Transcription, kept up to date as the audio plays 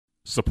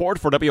Support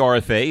for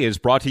WRFA is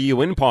brought to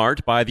you in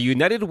part by the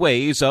United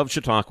Ways of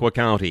Chautauqua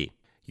County.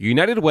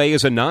 United Way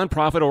is a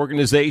nonprofit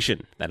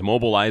organization that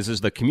mobilizes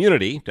the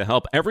community to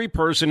help every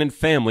person and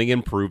family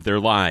improve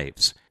their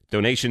lives.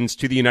 Donations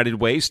to the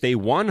United Way stay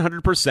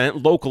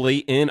 100% locally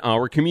in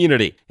our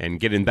community and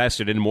get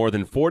invested in more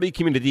than 40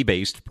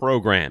 community-based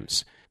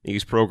programs.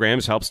 These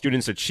programs help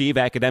students achieve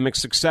academic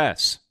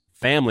success,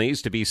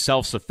 families to be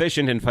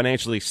self-sufficient and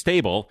financially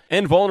stable,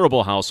 and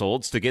vulnerable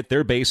households to get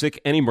their basic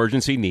and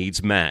emergency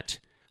needs met.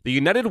 The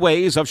United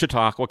Ways of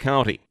Chautauqua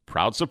County,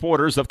 proud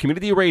supporters of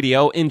community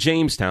radio in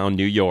Jamestown,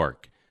 New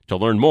York. To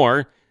learn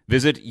more,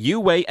 visit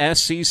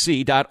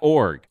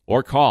uascc.org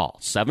or call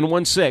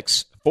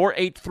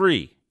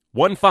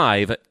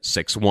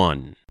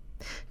 716-483-1561.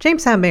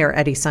 Jamestown Mayor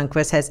Eddie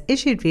Sundquist has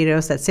issued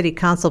vetoes that City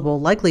Council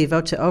will likely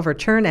vote to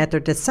overturn at their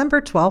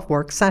December 12th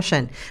work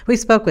session. We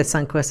spoke with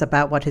Sundquist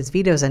about what his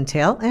vetoes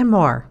entail and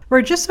more.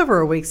 We're just over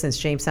a week since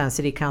Jamestown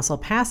City Council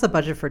passed the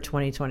budget for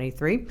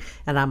 2023,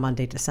 and on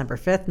Monday, December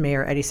 5th,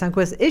 Mayor Eddie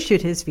Sundquist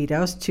issued his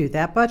vetoes to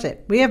that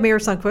budget. We have Mayor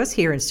Sundquist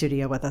here in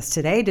studio with us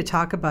today to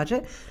talk about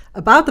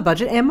the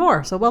budget and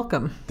more, so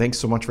welcome. Thanks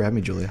so much for having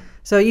me, Julia.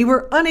 So you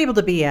were unable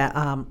to be at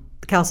the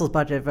council's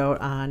budget vote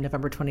on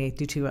November 28th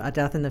due to a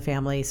death in the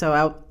family.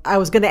 So I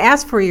was going to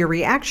ask for your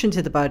reaction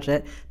to the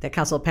budget that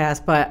council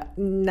passed, but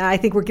I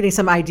think we're getting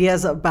some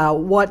ideas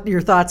about what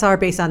your thoughts are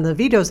based on the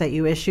vetoes that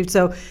you issued.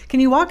 So can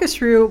you walk us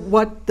through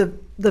what the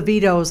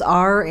vetoes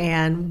are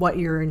and what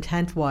your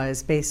intent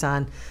was based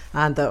on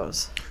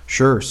those?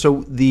 Sure.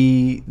 So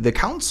the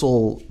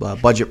council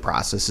budget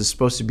process is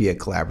supposed to be a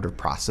collaborative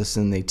process,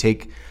 and they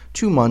take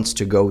 2 months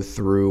to go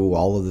through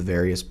all of the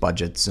various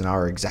budgets in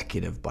our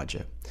executive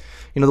budget.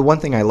 You know, the one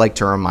thing I like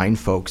to remind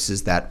folks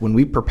is that when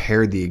we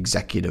prepare the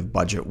executive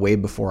budget way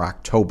before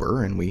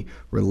October and we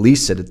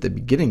release it at the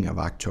beginning of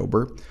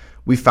October,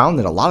 we found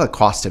that a lot of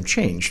costs have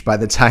changed by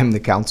the time the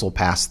council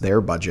passed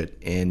their budget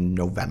in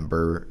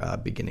November,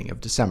 beginning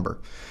of December.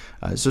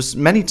 So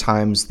many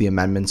times the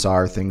amendments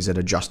are things that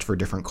adjust for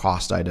different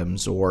cost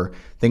items or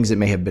things that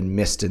may have been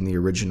missed in the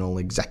original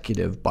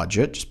executive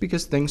budget just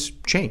because things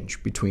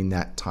change between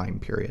that time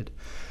period.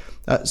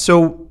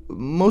 So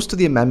most of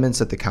the amendments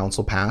that the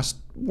council passed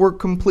were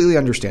completely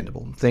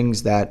understandable.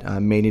 Things that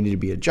may need to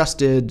be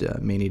adjusted,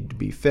 may need to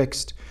be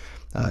fixed.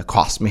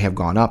 Costs may have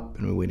gone up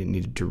and we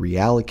needed to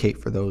reallocate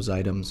for those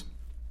items.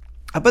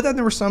 But then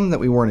there were some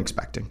that we weren't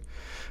expecting.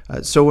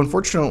 So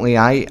unfortunately,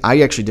 I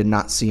actually did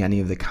not see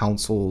any of the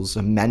council's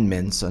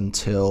amendments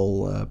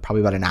until probably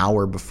about an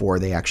hour before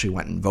they actually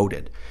went and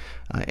voted.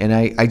 And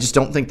I just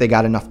don't think they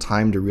got enough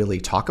time to really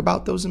talk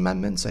about those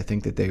amendments. I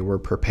think that they were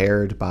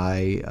prepared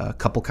by a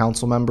couple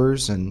council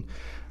members, and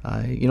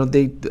I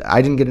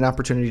didn't get an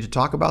opportunity to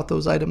talk about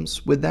those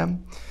items with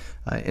them.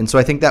 And so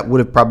I think that would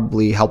have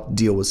probably helped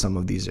deal with some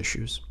of these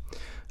issues.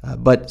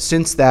 But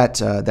since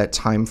that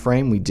time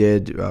frame, we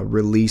did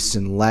release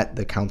and let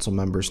the council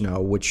members know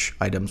which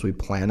items we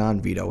plan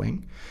on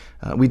vetoing.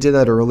 We did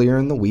that earlier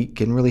in the week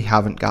and really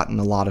haven't gotten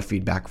a lot of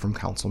feedback from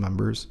council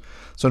members.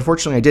 So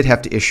unfortunately, I did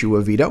have to issue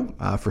a veto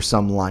for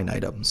some line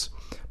items,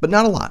 but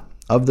not a lot.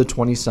 Of the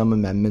 20-some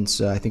amendments,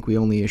 I think we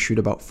only issued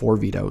about 4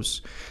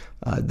 vetoes.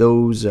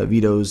 Those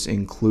vetoes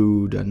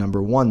include,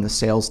 number 1, the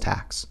sales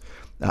tax.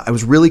 I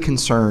was really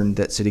concerned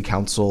that City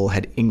Council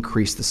had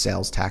increased the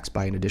sales tax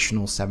by an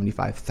additional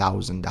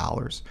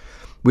 $75,000.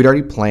 We'd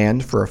already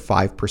planned for a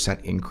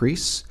 5%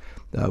 increase,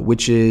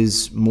 which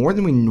is more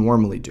than we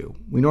normally do.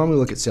 We normally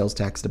look at sales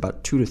tax at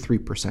about 2 to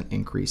 3%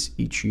 increase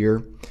each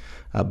year.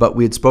 But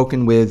we had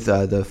spoken with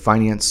the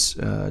finance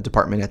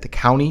department at the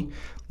county,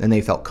 and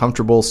they felt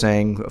comfortable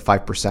saying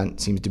 5%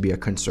 seems to be a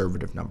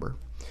conservative number.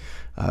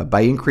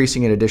 By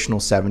increasing an additional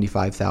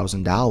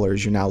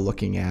 $75,000, you're now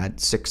looking at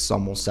 6,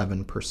 almost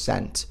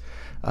 7%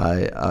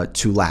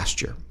 to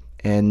last year.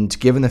 And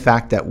given the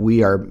fact that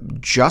we are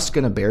just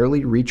going to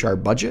barely reach our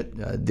budget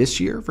this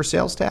year for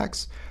sales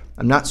tax,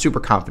 I'm not super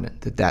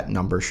confident that that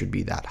number should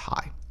be that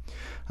high.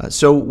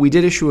 So we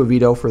did issue a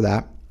veto for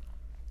that.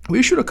 We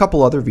issued a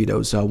couple other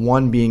vetoes,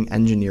 one being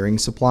engineering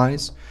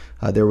supplies.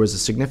 There was a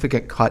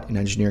significant cut in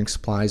engineering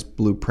supplies,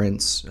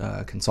 blueprints,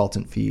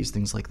 consultant fees,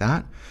 things like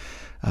that.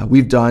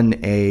 We've done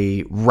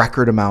a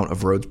record amount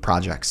of roads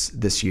projects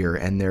this year,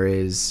 and there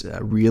is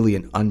really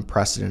an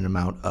unprecedented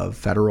amount of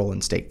federal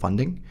and state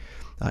funding.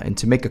 And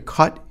to make a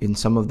cut in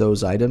some of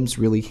those items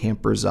really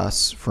hampers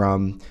us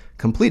from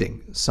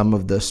completing some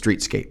of the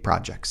streetscape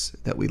projects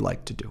that we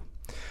like to do.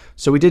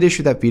 So we did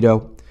issue that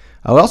veto.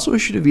 I also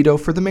issued a veto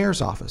for the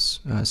mayor's office.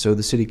 So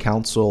the city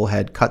council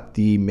had cut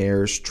the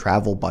mayor's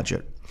travel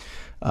budget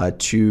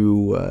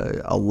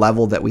to a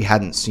level that we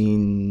hadn't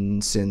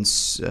seen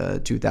since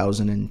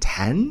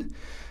 2010.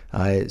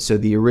 So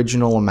the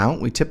original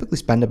amount, we typically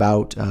spend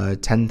about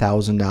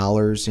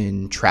 $10,000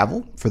 in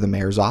travel for the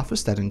mayor's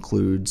office. That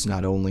includes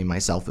not only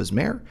myself as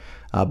mayor,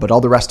 but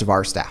all the rest of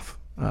our staff.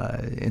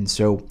 And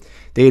so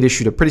they had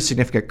issued a pretty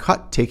significant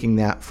cut, taking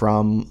that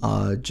from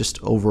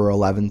just over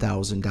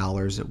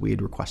 $11,000 that we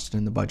had requested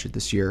in the budget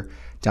this year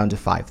down to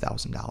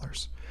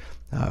 $5,000.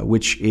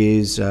 which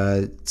is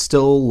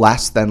still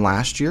less than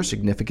last year,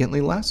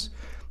 significantly less.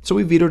 So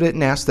we vetoed it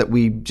and asked that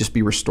we just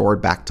be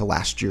restored back to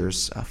last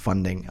year's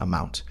funding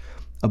amount.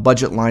 A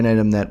budget line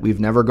item that we've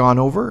never gone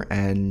over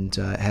and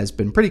has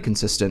been pretty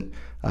consistent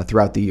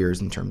throughout the years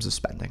in terms of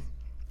spending.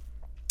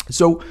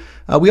 So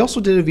we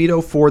also did a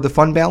veto for the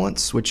fund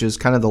balance, which is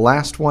kind of the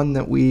last one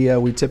that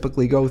we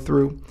typically go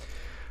through.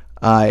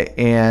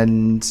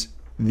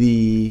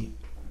 We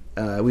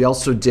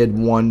also did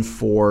one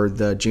for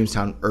the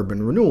Jamestown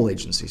Urban Renewal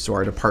Agency, so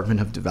our Department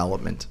of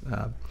Development.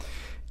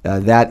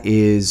 That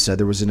is,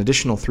 there was an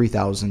additional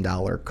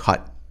 $3,000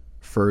 cut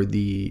for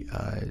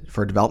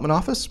for development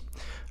office,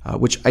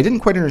 which I didn't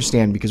quite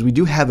understand because we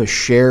do have a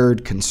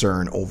shared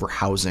concern over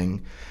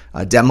housing,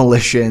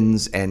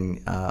 demolitions,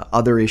 and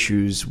other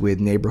issues with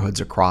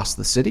neighborhoods across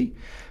the city.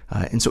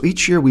 And so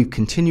each year we've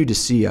continued to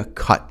see a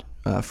cut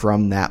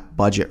from that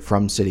budget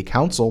from City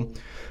Council.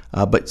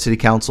 But City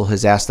Council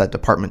has asked that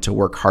department to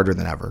work harder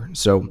than ever.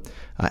 So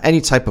any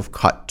type of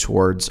cut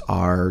towards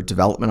our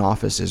development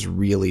office is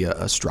really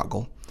a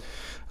struggle.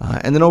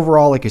 And then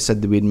overall, like I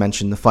said, we had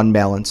mentioned the fund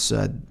balance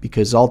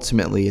because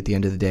ultimately at the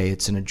end of the day,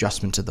 it's an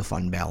adjustment to the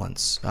fund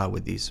balance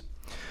with these.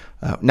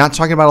 Not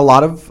talking about a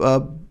lot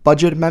of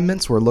budget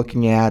amendments. We're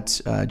looking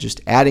at just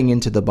adding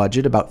into the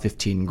budget about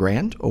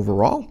 $15,000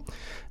 overall.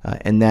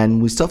 And then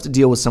we still have to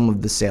deal with some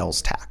of the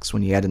sales tax.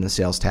 When you add in the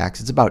sales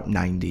tax, it's about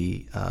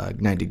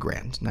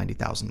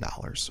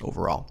 $90,000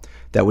 overall.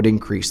 That would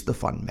increase the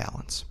fund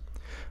balance.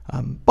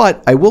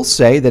 But I will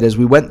say that as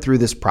we went through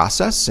this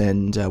process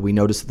and we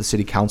noticed that the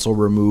City Council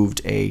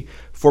removed a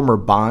former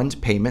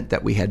bond payment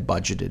that we had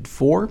budgeted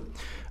for,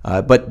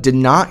 but did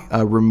not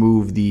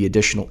remove the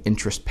additional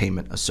interest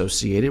payment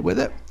associated with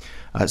it.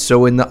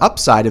 So in the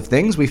upside of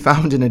things, we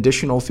found an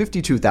additional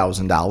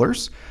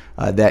 $52,000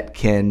 that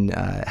can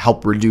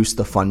help reduce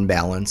the fund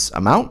balance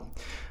amount.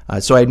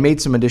 So I had made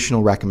some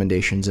additional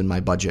recommendations in my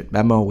budget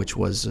memo, which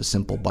was a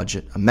simple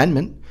budget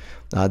amendment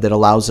that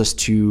allows us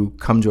to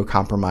come to a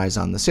compromise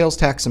on the sales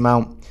tax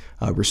amount,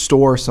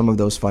 restore some of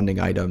those funding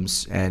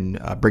items, and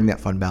bring that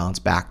fund balance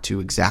back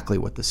to exactly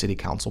what the City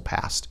Council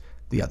passed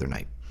the other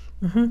night.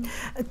 Mm-hmm.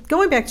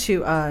 Going back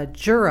to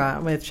Jura,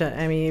 which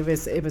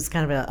it was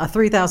kind of a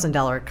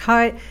 $3,000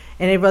 cut,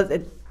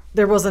 and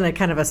there wasn't a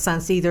kind of a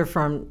sense either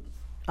from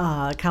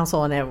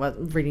council,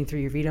 and reading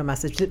through your veto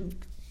message.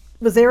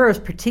 Was there a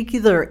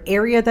particular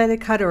area that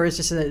it cut, or is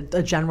just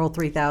a general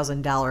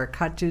 $3,000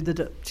 cut to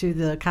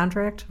the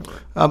contract?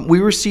 We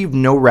received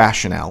no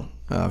rationale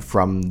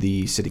from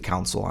the City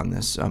Council on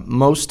this.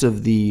 Most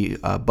of the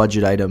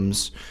budget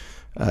items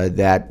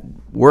that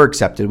were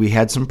accepted, we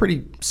had some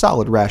pretty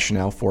solid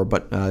rationale for,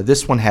 but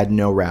this one had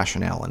no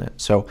rationale in it.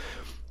 So,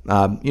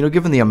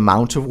 given the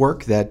amount of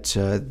work that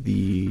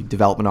the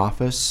development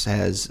office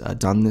has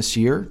done this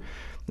year,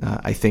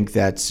 I think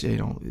that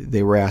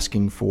they were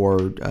asking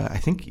for I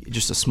think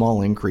just a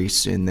small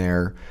increase in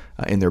their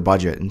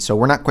budget, and so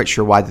we're not quite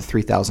sure why the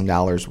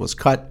 $3,000 was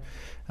cut,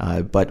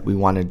 but we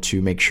wanted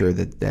to make sure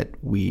that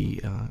we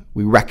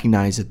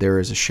recognize that there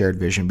is a shared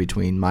vision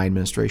between my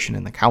administration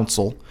and the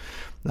council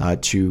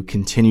to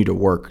continue to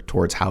work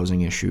towards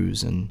housing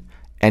issues, and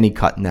any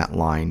cut in that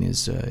line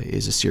is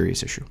a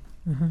serious issue.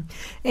 Mm-hmm.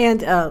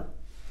 And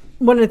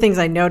one of the things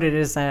I noted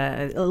is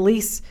at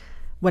least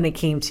when it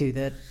came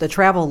to the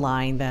travel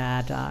line,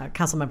 that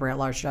council member at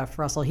large Jeff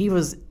Russell, he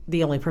was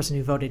the only person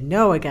who voted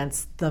no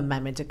against the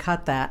amendment to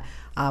cut that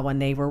when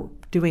they were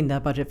doing the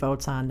budget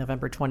votes on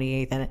November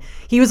 28th. And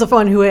he was the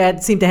one who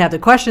had seemed to have the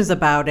questions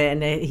about it,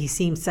 and he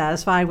seemed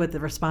satisfied with the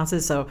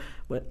responses. So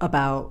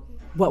about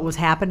what was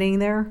happening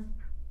there.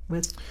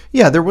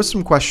 Yeah, there was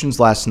some questions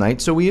last night.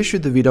 So we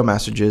issued the veto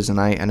messages,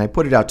 and I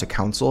put it out to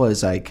council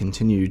as I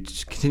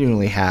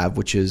continually have,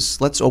 which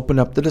is let's open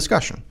up the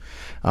discussion.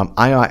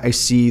 I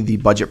see the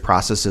budget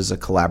process as a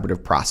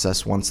collaborative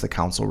process once the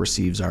council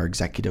receives our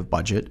executive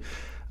budget,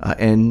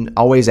 and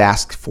always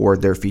ask for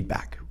their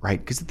feedback, right?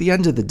 Because at the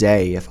end of the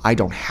day, if I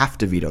don't have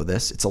to veto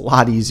this, it's a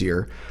lot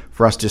easier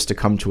for us just to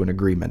come to an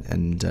agreement.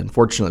 And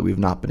unfortunately, we've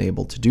not been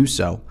able to do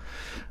so.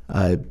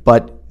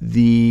 But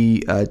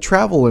the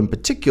travel in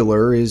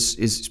particular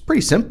is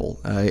pretty simple.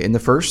 In the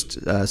first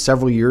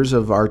several years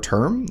of our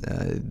term,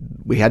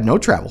 we had no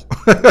travel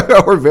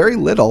or very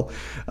little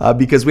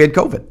because we had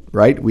COVID,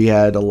 right? We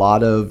had a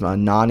lot of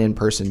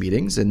non-in-person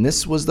meetings, and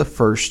this was the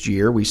first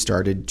year we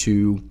started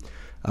to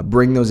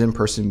bring those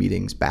in-person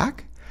meetings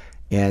back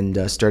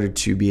and started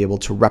to be able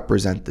to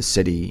represent the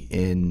city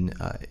in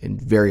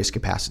various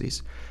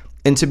capacities.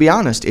 And to be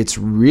honest, it's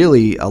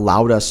really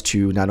allowed us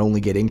to not only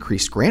get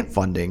increased grant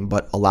funding,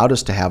 but allowed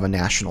us to have a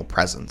national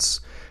presence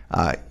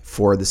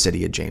for the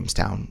city of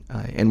Jamestown.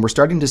 And we're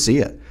starting to see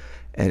it.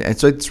 And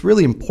so it's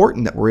really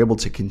important that we're able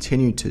to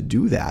continue to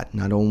do that,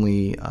 not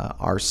only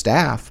our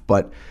staff,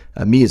 but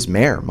me as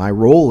mayor. My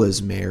role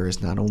as mayor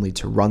is not only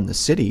to run the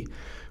city,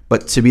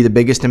 but to be the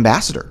biggest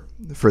ambassador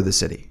for the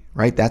city,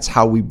 right? That's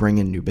how we bring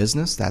in new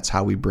business. That's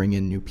how we bring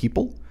in new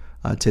people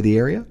to the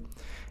area.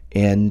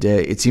 And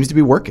it seems to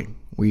be working.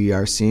 We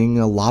are seeing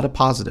a lot of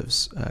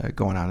positives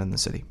going on in the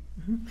city.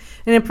 And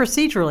then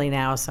procedurally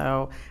now,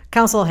 so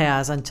council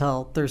has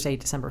until Thursday,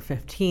 December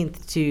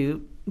 15th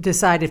to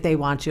decide if they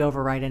want to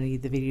override any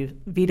of the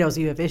vetoes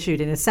you have issued.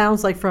 And it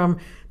sounds like from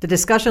the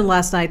discussion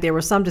last night, there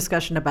was some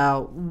discussion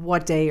about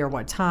what day or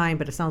what time,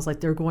 but it sounds like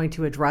they're going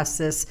to address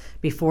this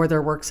before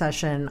their work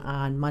session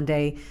on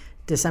Monday,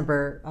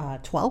 December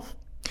 12th.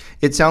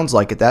 It sounds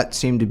like it. That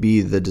seemed to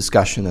be the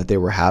discussion that they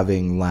were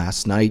having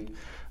last night.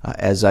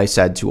 As I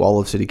said to all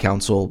of City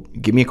Council,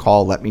 give me a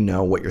call, let me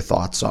know what your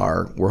thoughts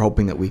are. We're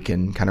hoping that we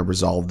can kind of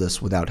resolve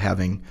this without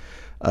having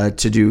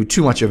to do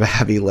too much of a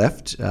heavy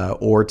lift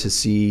or to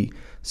see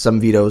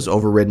some vetoes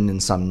overridden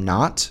and some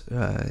not.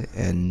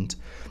 And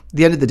at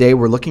the end of the day,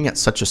 we're looking at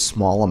such a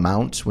small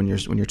amount when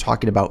you're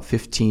talking about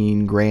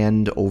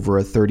 $15,000 over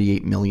a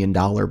 $38 million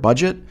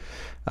budget.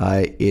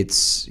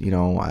 It's,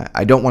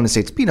 I don't want to say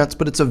it's peanuts,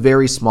 but it's a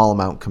very small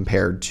amount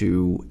compared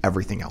to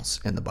everything else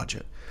in the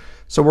budget.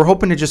 So we're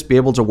hoping to just be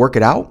able to work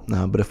it out.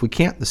 But if we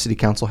can't, the City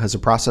Council has a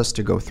process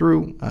to go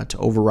through to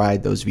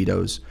override those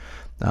vetoes.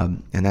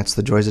 And that's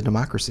the joys of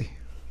democracy.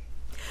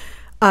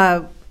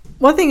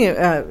 One thing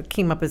that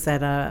came up is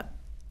that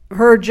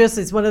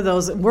is one of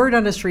those word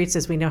on the streets,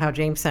 as we know how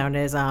Jamestown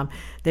is.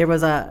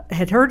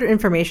 Had heard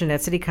information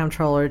that City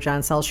Comptroller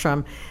John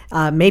Selstrom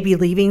may be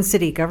leaving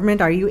city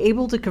government. Are you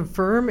able to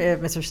confirm if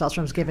Mr.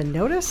 Selstrom's given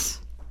notice?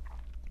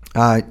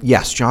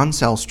 Yes, John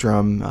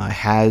Selstrom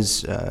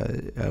has.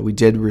 We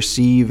did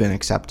receive and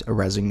accept a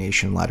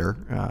resignation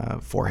letter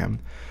for him.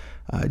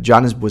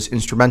 John was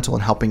instrumental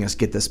in helping us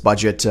get this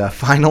budget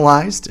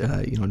finalized.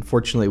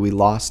 Unfortunately, we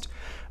lost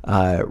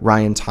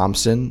Ryan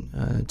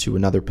Thompson to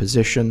another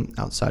position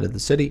outside of the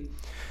city.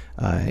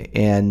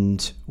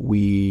 And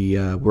we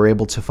were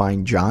able to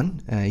find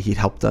John. He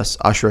helped us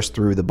usher us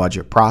through the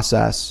budget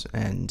process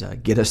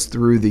and get us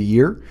through the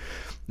year.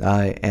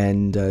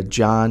 And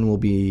John will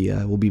be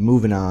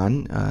moving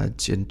on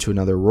to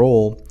another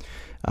role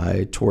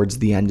towards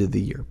the end of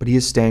the year. But he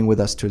is staying with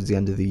us towards the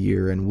end of the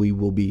year, and we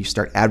will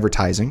start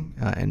advertising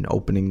and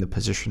opening the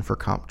position for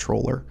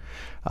comptroller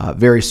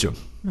very soon.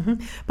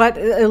 Mm-hmm. But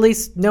at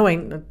least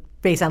knowing,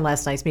 based on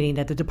last night's meeting,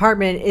 that the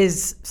department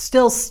is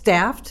still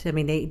staffed. I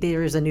mean,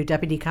 there is a new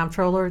deputy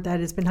comptroller that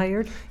has been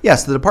hired.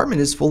 Yes, the department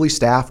is fully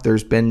staffed.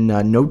 There's been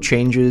no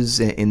changes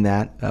in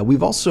that.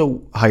 We've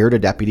also hired a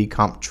deputy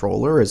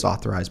comptroller as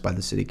authorized by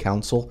the City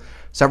Council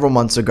several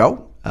months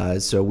ago.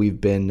 So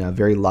we've been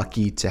very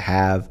lucky to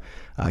have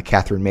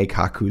Catherine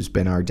Maycock, who's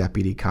been our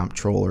deputy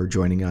comptroller,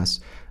 joining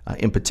us.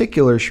 In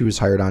particular, she was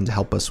hired on to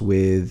help us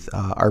with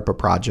ARPA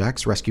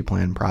projects, rescue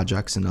plan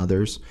projects, and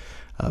others.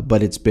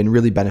 But it's been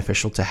really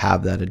beneficial to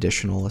have that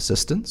additional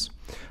assistance.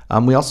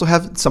 We also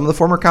have some of the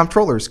former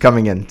comptrollers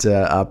coming in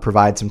to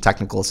provide some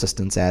technical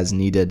assistance as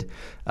needed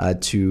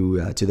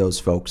to those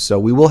folks. So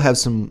we will have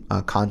some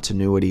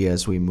continuity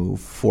as we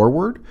move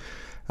forward.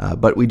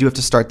 But we do have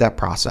to start that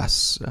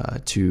process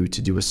to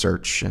do a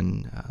search.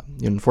 And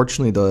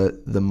unfortunately,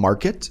 the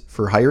market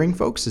for hiring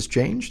folks has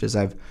changed. As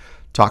I've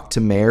talked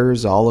to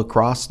mayors all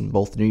across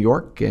both New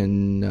York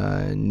and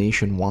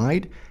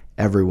nationwide,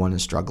 everyone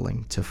is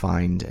struggling to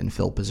find and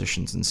fill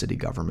positions in city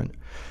government.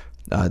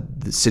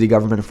 The city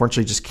government,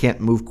 unfortunately, just can't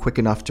move quick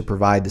enough to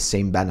provide the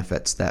same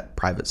benefits that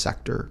private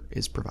sector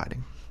is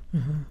providing.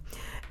 Mm-hmm.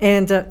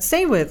 And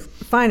staying with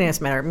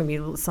finance matter,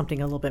 maybe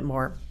something a little bit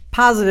more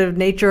positive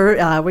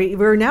nature.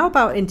 We're now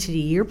about into the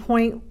year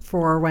point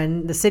for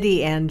when the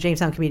city and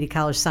Jamestown Community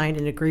College signed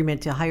an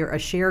agreement to hire a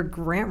shared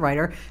grant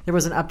writer. There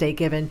was an update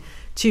given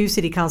to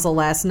City Council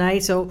last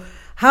night. So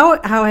how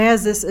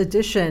has this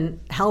addition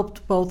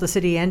helped both the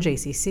city and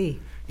JCC?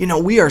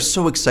 We are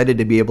so excited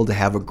to be able to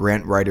have a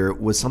grant writer. It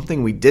was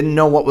something we didn't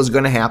know what was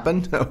going to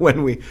happen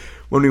when we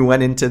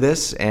went into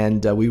this,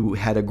 and we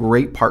had a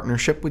great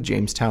partnership with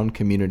Jamestown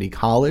Community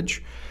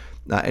College.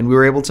 And we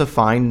were able to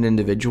find an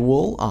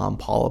individual,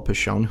 Paula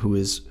Pichon, who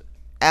is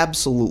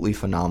absolutely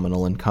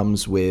phenomenal and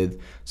comes with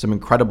some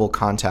incredible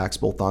contacts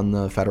both on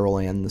the federal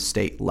and the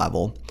state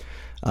level.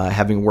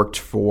 Having worked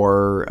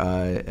for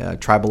a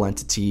tribal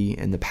entity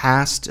in the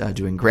past,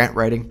 doing grant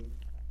writing.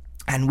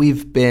 And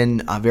we've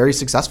been very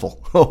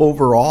successful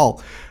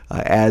overall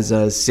as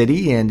a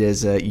city and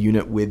as a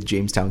unit with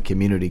Jamestown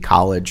Community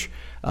College.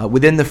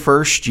 Within the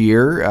first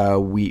year,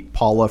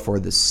 Paula, for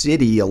the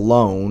city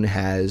alone,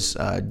 has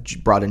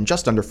brought in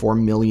just under $4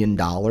 million,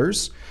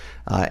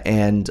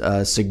 and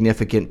a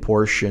significant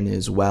portion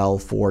as well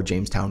for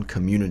Jamestown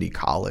Community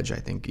College, I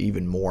think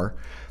even more.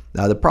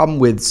 The problem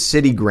with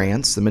city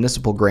grants, the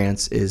municipal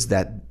grants, is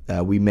that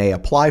we may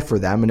apply for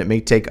them and it may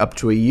take up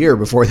to a year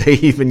before they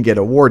even get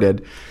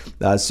awarded.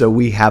 So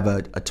we have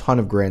a ton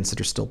of grants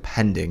that are still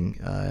pending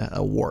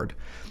award.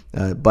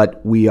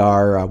 But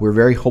we're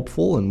very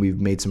hopeful, and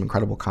we've made some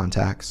incredible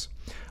contacts.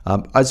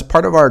 As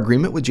part of our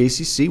agreement with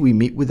JCC, we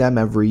meet with them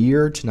every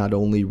year to not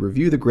only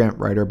review the grant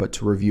writer, but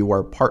to review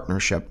our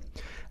partnership.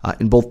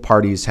 And both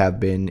parties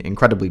have been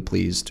incredibly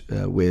pleased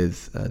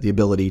with the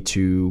ability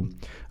to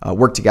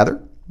work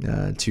together,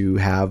 to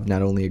have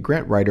not only a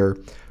grant writer,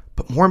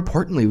 but more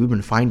importantly, we've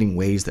been finding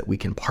ways that we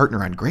can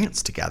partner on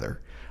grants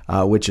together.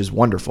 which is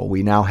wonderful.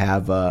 We now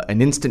have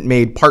an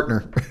instant-made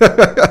partner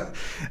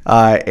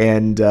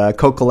and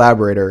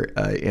co-collaborator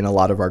in a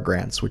lot of our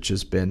grants, which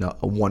has been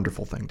a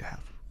wonderful thing to have.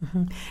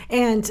 Mm-hmm.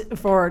 And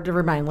to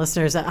remind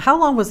listeners, how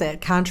long was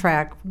that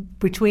contract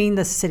between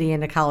the city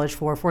and the college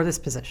for this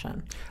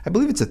position? I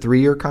believe it's a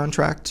 3-year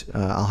contract.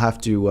 I'll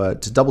have to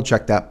double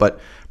check that,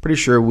 but pretty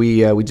sure we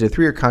did a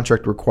 3-year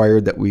contract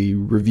required that we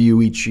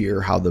review each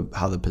year how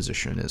the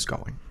position is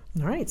going.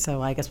 All right,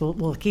 so I guess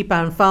we'll keep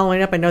on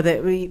following up. I know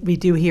that we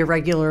do hear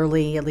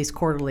regularly, at least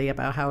quarterly,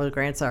 about how the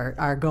grants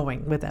are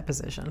going with that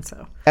position.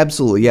 So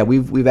absolutely, yeah,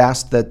 we've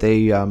asked that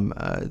they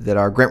that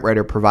our grant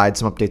writer provide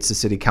some updates to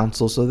City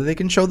Council so that they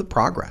can show the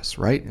progress.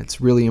 Right, it's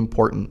really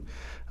important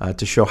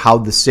to show how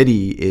the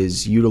city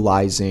is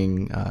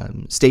utilizing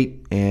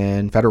state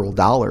and federal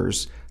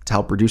dollars to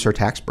help reduce our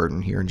tax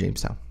burden here in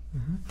Jamestown.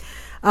 Mm-hmm.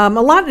 A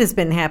lot has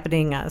been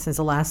happening since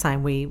the last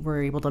time we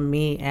were able to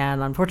meet,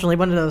 and unfortunately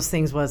one of those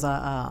things was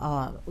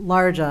a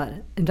large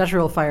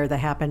industrial fire that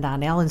happened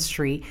on Allen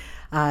Street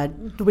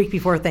the week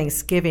before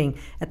Thanksgiving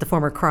at the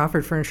former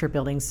Crawford Furniture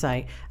Building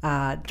site.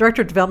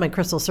 Director of Development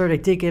Crystal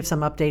Serta did give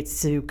some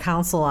updates to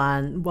council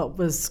on what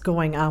was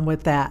going on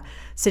with that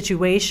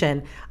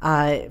situation.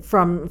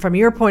 From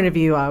your point of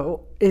view,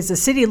 is the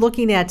city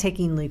looking at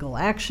taking legal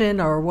action,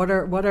 or what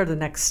are the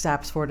next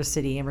steps for the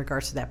city in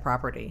regards to that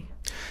property?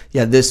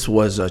 Yeah, this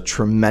was a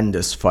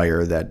tremendous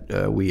fire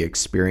that we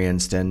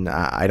experienced, and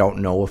I don't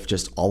know if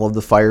just all of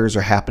the fires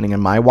are happening on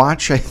my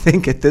watch. I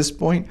think at this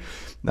point,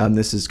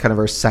 this is kind of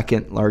our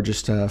second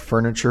largest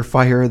furniture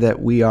fire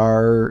that we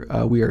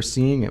are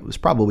seeing. It was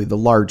probably the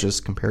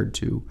largest compared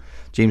to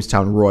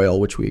Jamestown Royal,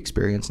 which we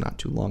experienced not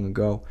too long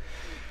ago.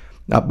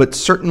 But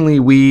certainly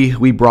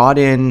we brought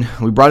in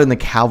the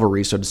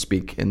cavalry, so to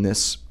speak, in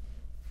this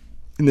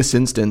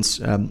instance.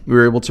 We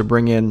were able to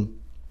bring in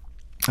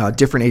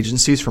different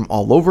agencies from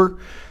all over,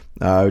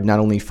 not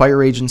only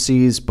fire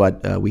agencies,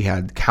 but we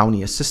had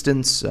county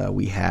assistance,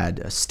 we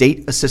had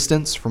state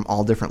assistance from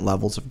all different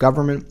levels of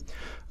government,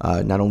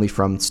 not only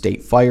from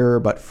state fire,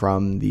 but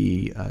from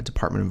the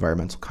Department of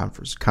Environmental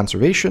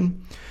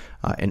Conservation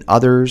and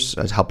others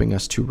helping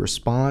us to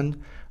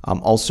respond,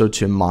 also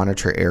to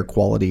monitor air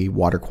quality,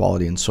 water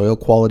quality, and soil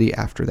quality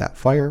after that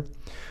fire,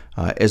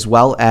 as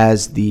well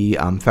as the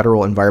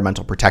Federal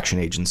Environmental Protection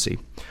Agency.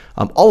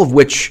 All of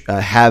which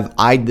have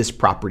eyed this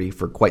property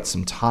for quite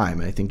some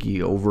time. I think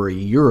over a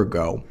year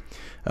ago,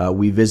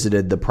 we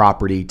visited the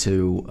property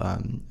to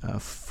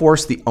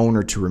force the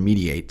owner to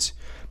remediate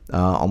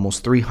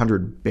almost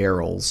 300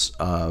 barrels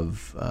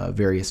of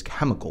various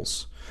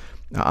chemicals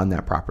on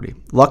that property.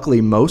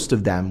 Luckily, most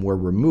of them were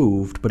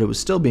removed, but it was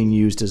still being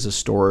used as a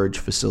storage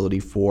facility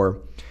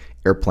for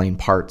airplane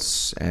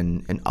parts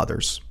and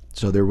others.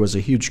 So there was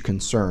a huge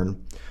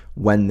concern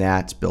when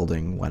that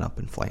building went up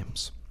in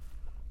flames.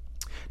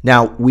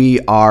 Now,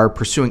 we are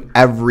pursuing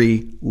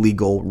every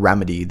legal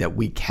remedy that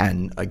we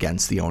can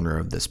against the owner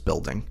of this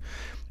building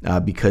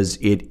because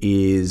it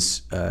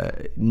is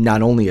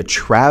not only a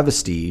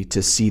travesty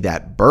to see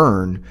that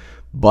burn,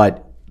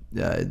 but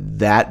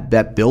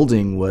that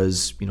building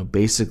was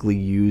basically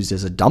used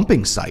as a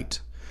dumping site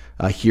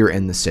here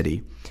in the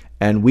city.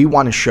 And we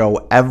want to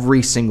show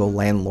every single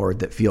landlord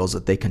that feels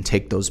that they can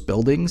take those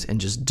buildings and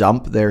just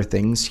dump their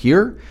things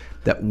here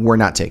that we're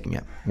not taking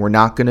it. We're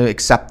not going to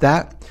accept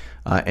that.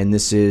 And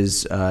this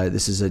is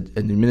an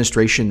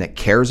administration that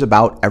cares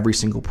about every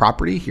single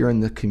property here in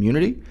the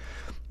community,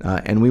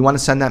 and we want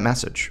to send that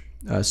message.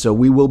 So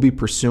we will be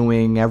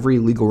pursuing every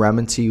legal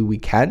remedy we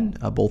can,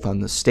 both on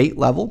the state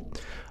level.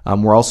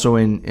 We're also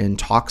in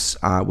talks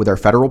with our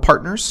federal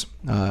partners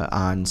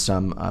on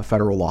some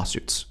federal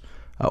lawsuits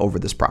over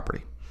this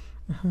property.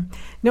 Mm-hmm.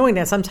 Knowing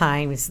that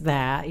sometimes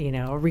that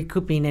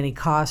recouping any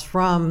cost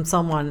from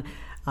someone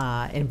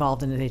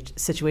involved in a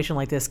situation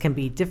like this can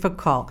be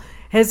difficult.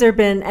 Has there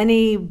been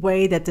any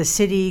way that the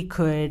city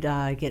could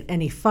get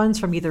any funds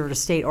from either the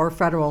state or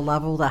federal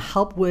level to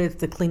help with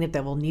the cleanup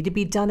that will need to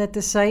be done at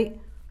the site?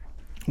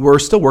 We're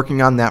still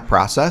working on that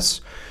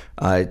process.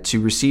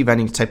 To receive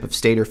any type of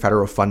state or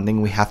federal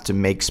funding, we have to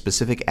make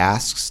specific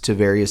asks to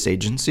various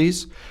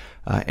agencies,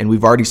 and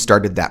we've already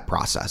started that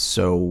process.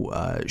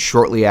 So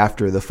shortly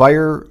after the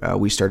fire,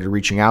 we started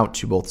reaching out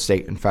to both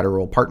state and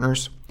federal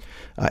partners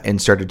and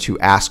started to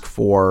ask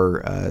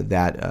for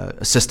that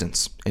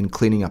assistance in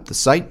cleaning up the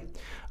site.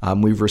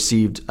 We've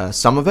received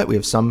some of it. We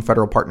have some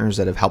federal partners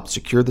that have helped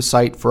secure the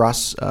site for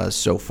us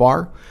so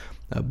far,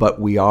 but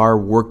we are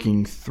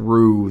working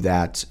through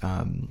that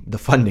the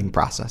funding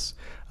process.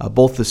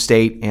 Both the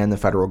state and the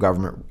federal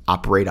government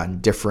operate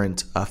on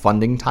different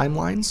funding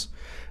timelines.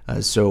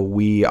 So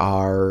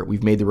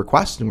we've made the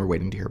request and we're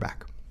waiting to hear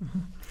back.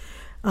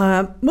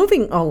 Mm-hmm.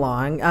 Moving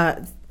along,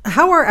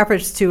 how are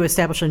efforts to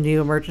establish a new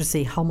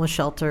emergency homeless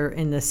shelter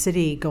in the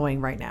city going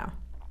right now?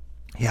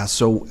 Yeah,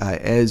 so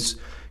as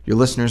your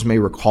listeners may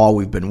recall,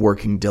 we've been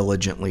working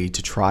diligently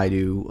to try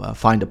to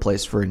find a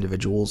place for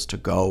individuals to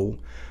go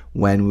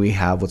when we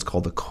have what's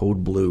called a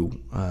code blue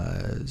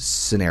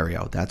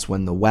scenario. That's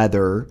when the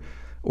weather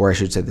or I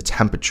should say the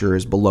temperature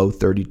is below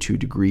 32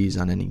 degrees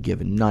on any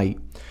given night.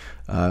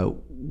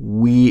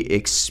 We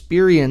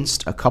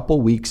experienced a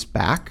couple weeks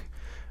back,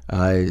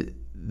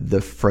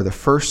 for the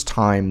first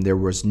time, there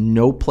was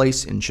no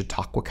place in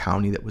Chautauqua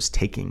County that was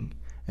taking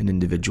an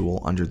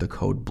individual under the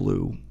Code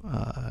Blue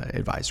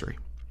advisory.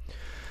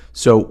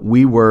 So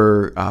we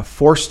were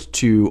forced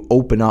to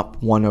open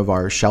up one of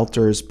our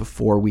shelters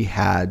before we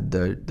had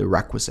the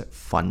requisite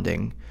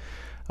funding.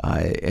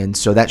 And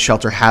so that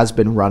shelter has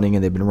been running,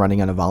 and they've been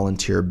running on a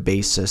volunteer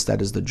basis.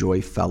 That is the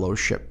Joy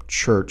Fellowship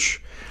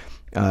Church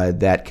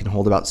that can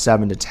hold about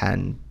 7 to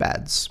 10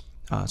 beds.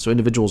 So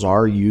individuals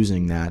are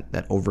using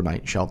that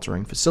overnight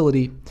sheltering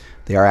facility.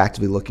 They are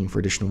actively looking for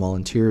additional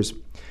volunteers.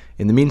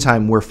 In the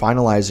meantime, we're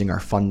finalizing our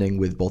funding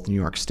with both New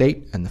York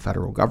State and the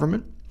federal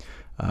government.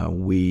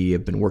 We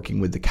have been working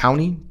with the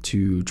county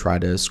to try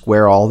to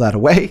square all that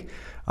away,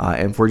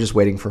 and we're just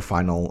waiting for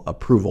final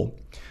approval.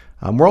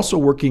 We're also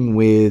working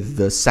with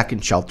the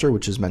second shelter,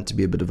 which is meant to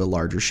be a bit of a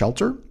larger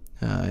shelter,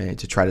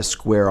 to try to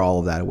square all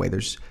of that away.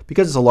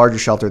 Because it's a larger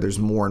shelter, there's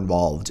more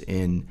involved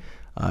in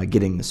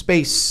getting the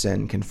space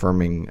and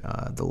confirming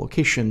the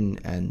location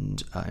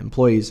and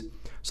employees.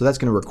 So that's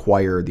going to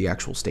require the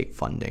actual state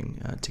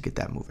funding to get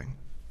that moving.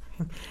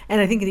 And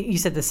I think you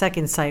said the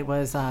second site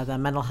was the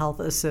Mental Health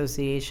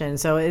Association.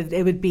 So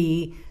it would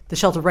be the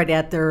shelter right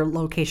at their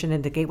location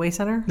in the Gateway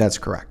Center? That's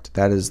correct.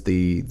 That is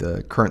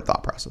the current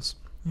thought process.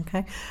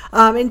 Okay.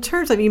 In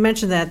terms of, you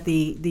mentioned that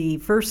the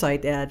first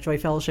site at Joy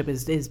Fellowship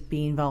is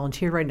being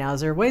volunteered right now.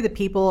 Is there a way that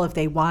people, if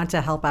they want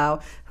to help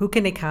out, who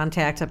can they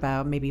contact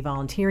about maybe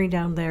volunteering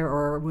down there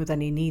or with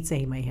any needs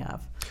they may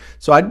have?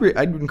 So I'd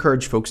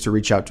encourage folks to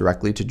reach out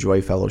directly to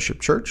Joy Fellowship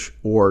Church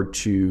or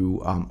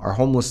to our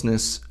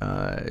homelessness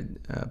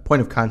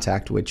point of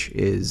contact, which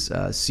is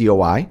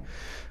COI.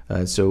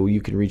 So you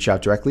can reach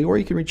out directly, or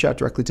you can reach out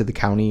directly to the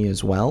county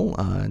as well.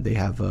 They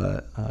have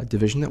a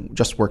division that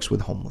just works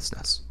with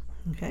homelessness.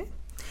 Okay.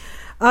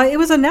 It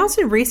was announced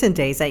in recent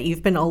days that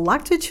you've been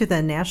elected to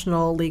the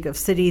National League of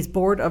Cities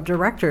Board of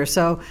Directors.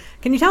 So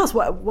can you tell us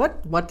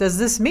what does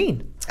this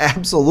mean?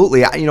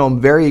 Absolutely. I'm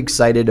very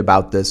excited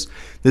about this.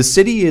 The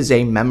city is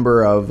a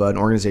member of an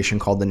organization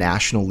called the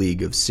National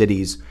League of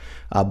Cities.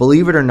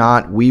 Believe it or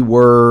not, we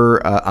were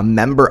a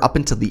member up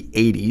until the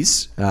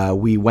 80s.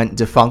 We went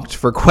defunct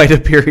for quite a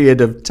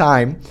period of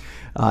time.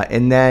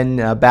 And then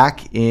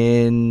back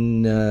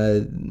in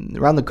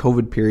around the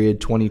COVID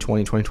period,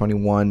 2020,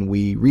 2021,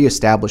 we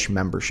reestablished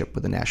membership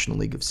with the National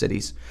League of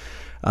Cities.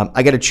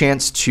 I got a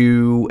chance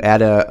to,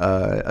 at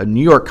a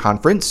New York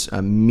conference,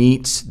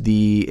 meet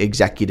the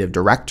executive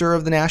director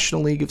of the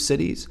National League of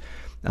Cities.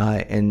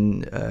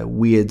 And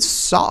we had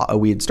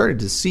started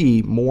to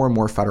see more and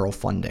more federal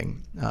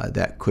funding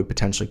that could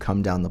potentially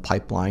come down the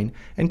pipeline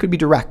and could be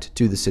direct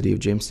to the city of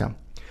Jamestown.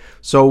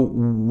 So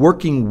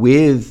working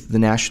with the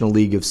National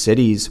League of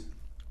Cities,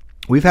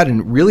 we've had a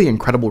really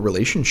incredible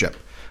relationship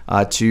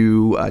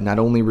to not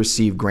only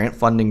receive grant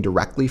funding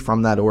directly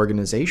from that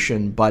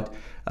organization, but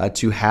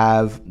to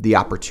have the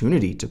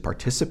opportunity to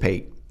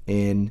participate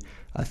in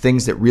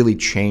things that really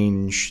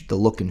change the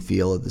look and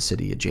feel of the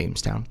city of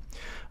Jamestown.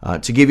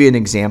 To give you an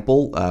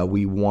example,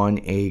 we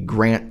won a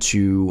grant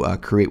to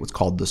create what's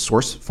called the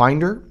Source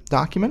Finder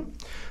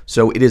document.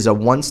 So it is a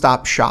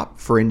one-stop shop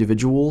for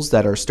individuals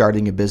that are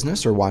starting a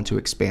business or want to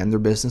expand their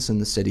business in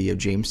the city of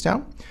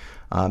Jamestown.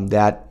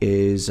 That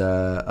is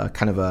a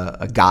kind of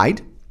a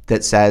guide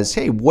that says,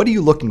 hey, what are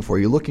you looking for? Are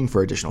you looking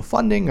for additional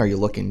funding? Are you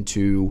looking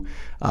to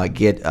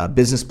get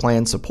business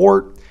plan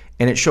support?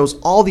 And it shows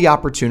all the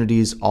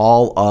opportunities,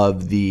 all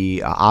of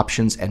the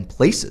options and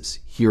places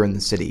here in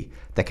the city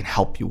that can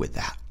help you with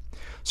that.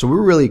 So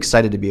we're really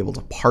excited to be able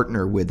to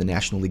partner with the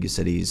National League of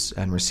Cities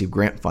and receive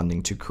grant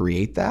funding to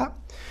create that.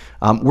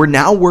 We're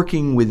now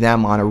working with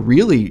them on a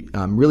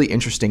really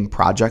interesting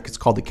project. It's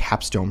called the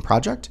Capstone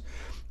Project.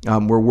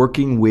 We're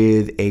working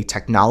with a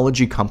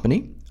technology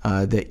company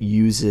that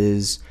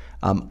uses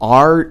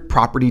our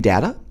property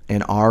data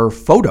and our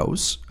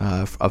photos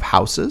of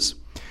houses,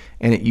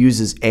 and it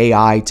uses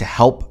AI to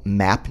help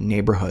map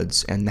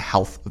neighborhoods and the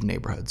health of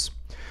neighborhoods.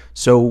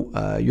 So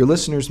your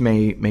listeners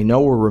may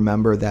know or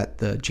remember that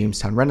the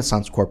Jamestown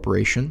Renaissance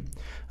Corporation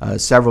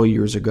several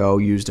years ago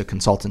used a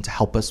consultant to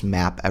help us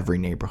map every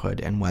neighborhood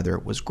and whether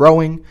it was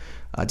growing,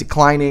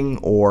 declining,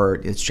 or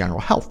its general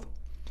health.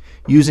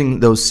 Using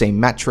those same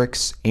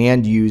metrics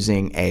and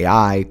using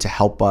AI to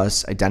help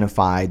us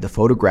identify the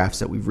photographs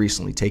that we've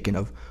recently taken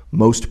of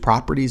most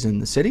properties in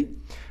the city,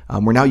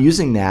 we're now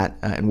using that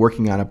and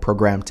working on a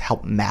program to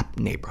help map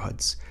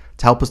neighborhoods,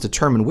 to help us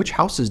determine which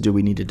houses do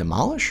we need to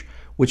demolish,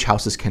 which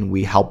houses can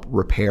we help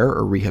repair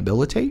or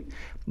rehabilitate,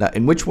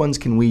 and which ones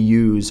can we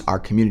use our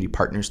community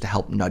partners to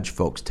help nudge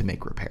folks to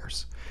make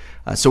repairs.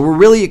 So we're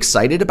really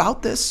excited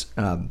about this,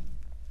 and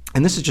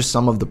this is just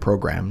some of the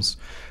programs.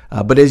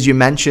 But as you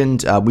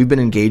mentioned, we've been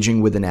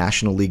engaging with the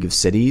National League of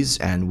Cities,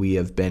 and we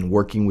have been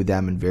working with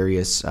them in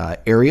various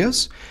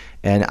areas.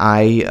 And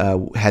I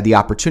had the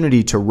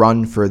opportunity to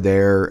run for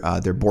their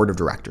board of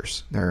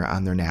directors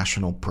on their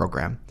national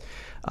program.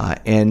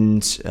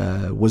 and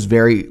was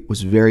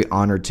very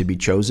honored to be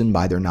chosen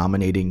by their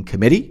nominating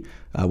committee,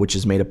 which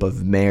is made up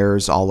of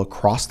mayors all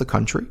across the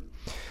country.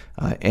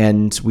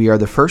 And we are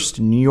the first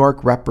New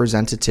York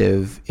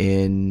representative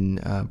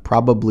in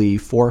probably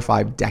 4 or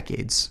 5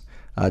 decades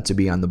to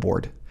be on the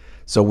board.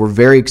 So we're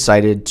very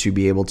excited to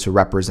be able to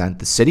represent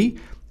the city,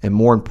 and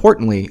more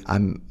importantly,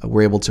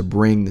 we're able to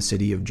bring the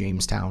city of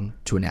Jamestown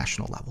to a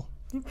national level.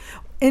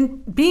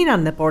 And being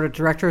on the board of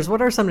directors,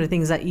 what are some of the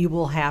things that you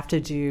will have to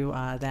do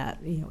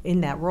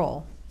in that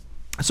role?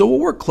 So we'll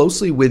work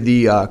closely with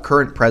the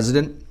current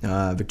president,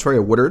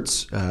 Victoria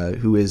Woodards,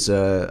 who is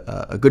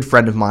a good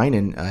friend of mine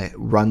and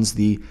runs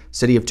the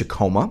city of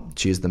Tacoma.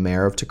 She is the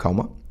mayor of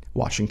Tacoma,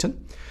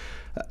 Washington.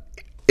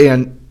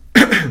 And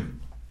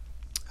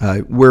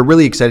we're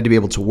really excited to be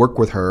able to work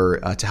with her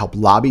to help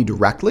lobby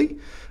directly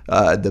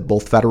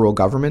both federal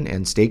government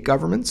and state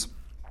governments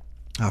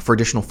for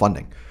additional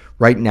funding.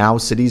 Right now,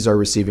 cities are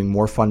receiving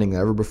more funding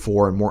than ever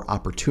before and more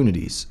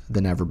opportunities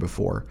than ever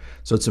before.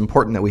 So it's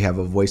important that we have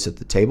a voice at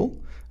the table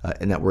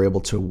and that we're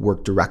able to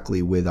work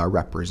directly with our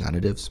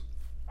representatives.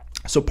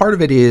 So part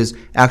of it is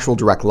actual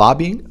direct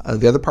lobbying.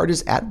 The other part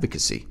is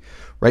advocacy,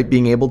 right?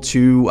 Being able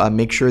to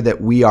make sure that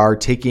we are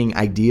taking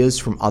ideas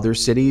from other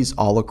cities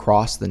all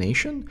across the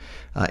nation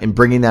and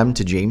bringing them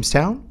to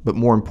Jamestown, but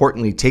more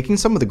importantly, taking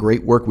some of the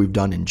great work we've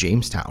done in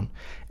Jamestown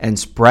and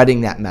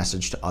spreading that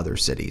message to other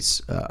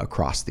cities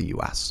across the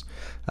U.S.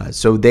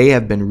 So they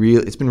have been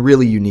it's been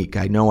really unique.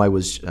 I know I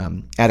was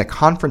at a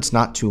conference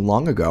not too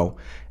long ago,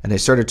 and I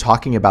started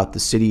talking about the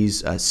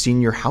city's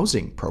senior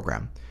housing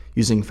program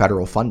using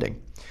federal funding.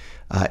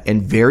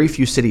 And very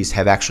few cities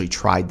have actually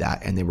tried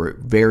that, and they were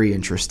very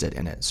interested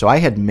in it. So I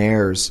had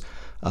mayors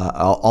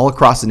all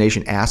across the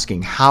nation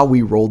asking how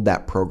we rolled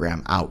that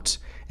program out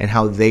and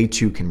how they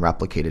too can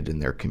replicate it in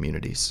their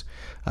communities.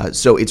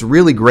 So it's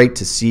really great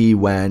to see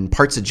when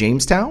parts of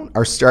Jamestown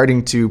are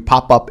starting to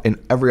pop up in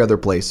every other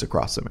place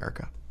across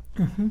America.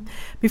 Mm-hmm.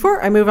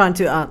 Before I move on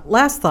to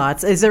last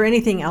thoughts, is there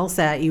anything else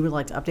that you would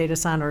like to update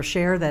us on or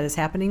share that is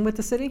happening with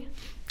the city?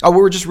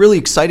 We're just really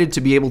excited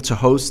to be able to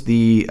host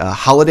the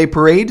holiday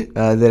parade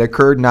that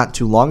occurred not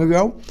too long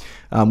ago.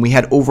 We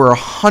had over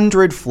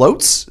 100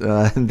 floats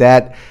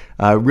that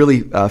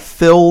really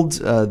filled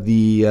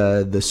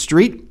the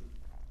street.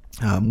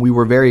 We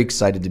were very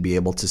excited to be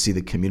able to see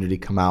the community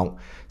come out,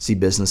 see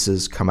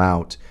businesses come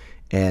out,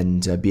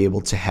 and be able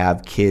to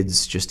have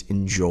kids just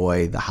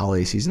enjoy the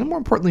holiday season, and more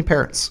importantly,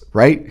 parents,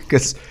 right?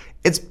 Because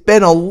it's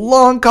been a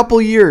long couple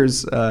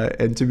years,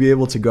 and to be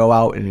able to go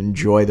out and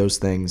enjoy those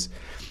things.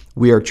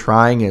 We are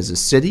trying as a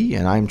city,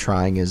 and I'm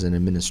trying as an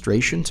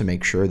administration to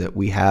make sure that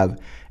we have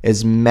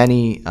as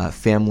many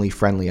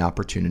family-friendly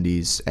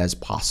opportunities as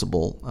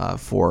possible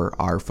for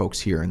our folks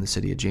here in the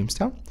city of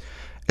Jamestown,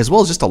 as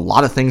well as just a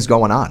lot of things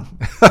going on.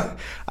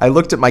 I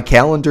looked at my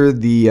calendar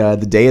the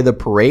day of the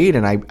parade,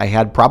 and I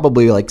had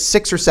probably like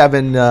 6 or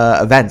 7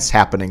 events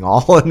happening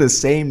all in the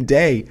same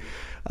day,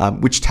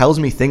 which tells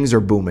me things are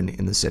booming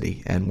in the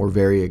city, and we're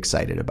very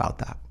excited about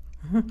that.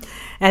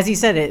 As you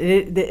said,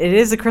 it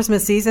is the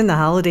Christmas season, the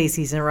holiday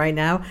season right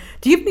now.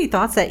 Do you have any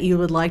thoughts that you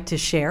would like to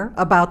share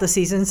about the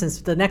season?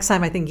 Since the next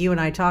time I think you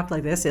and I talk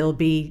like this, it'll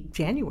be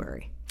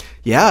January.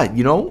 Yeah,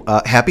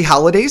 happy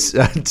holidays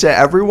to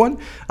everyone.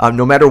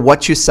 No matter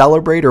what you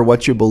celebrate or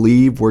what you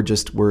believe,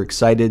 we're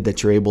excited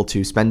that you're able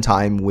to spend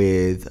time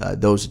with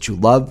those that you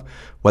love,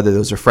 whether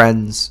those are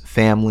friends,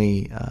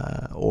 family,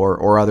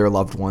 or other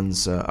loved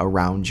ones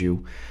around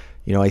you.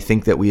 I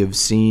think that we have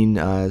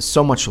seen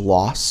so much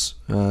loss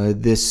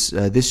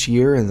this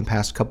year and the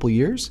past couple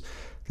years.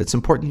 It's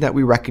important that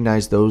we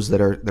recognize those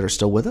that are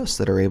still with us,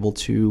 that are able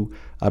to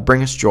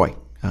bring us joy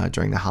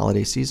during the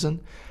holiday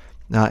season.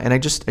 And I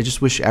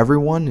just wish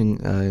everyone,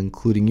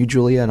 including you,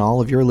 Julia, and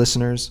all of your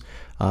listeners,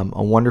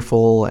 a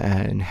wonderful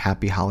and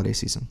happy holiday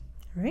season.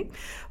 All right.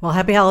 Well,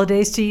 happy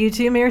holidays to you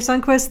too, Mayor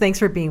Sundquist. Thanks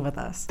for being with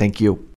us. Thank you.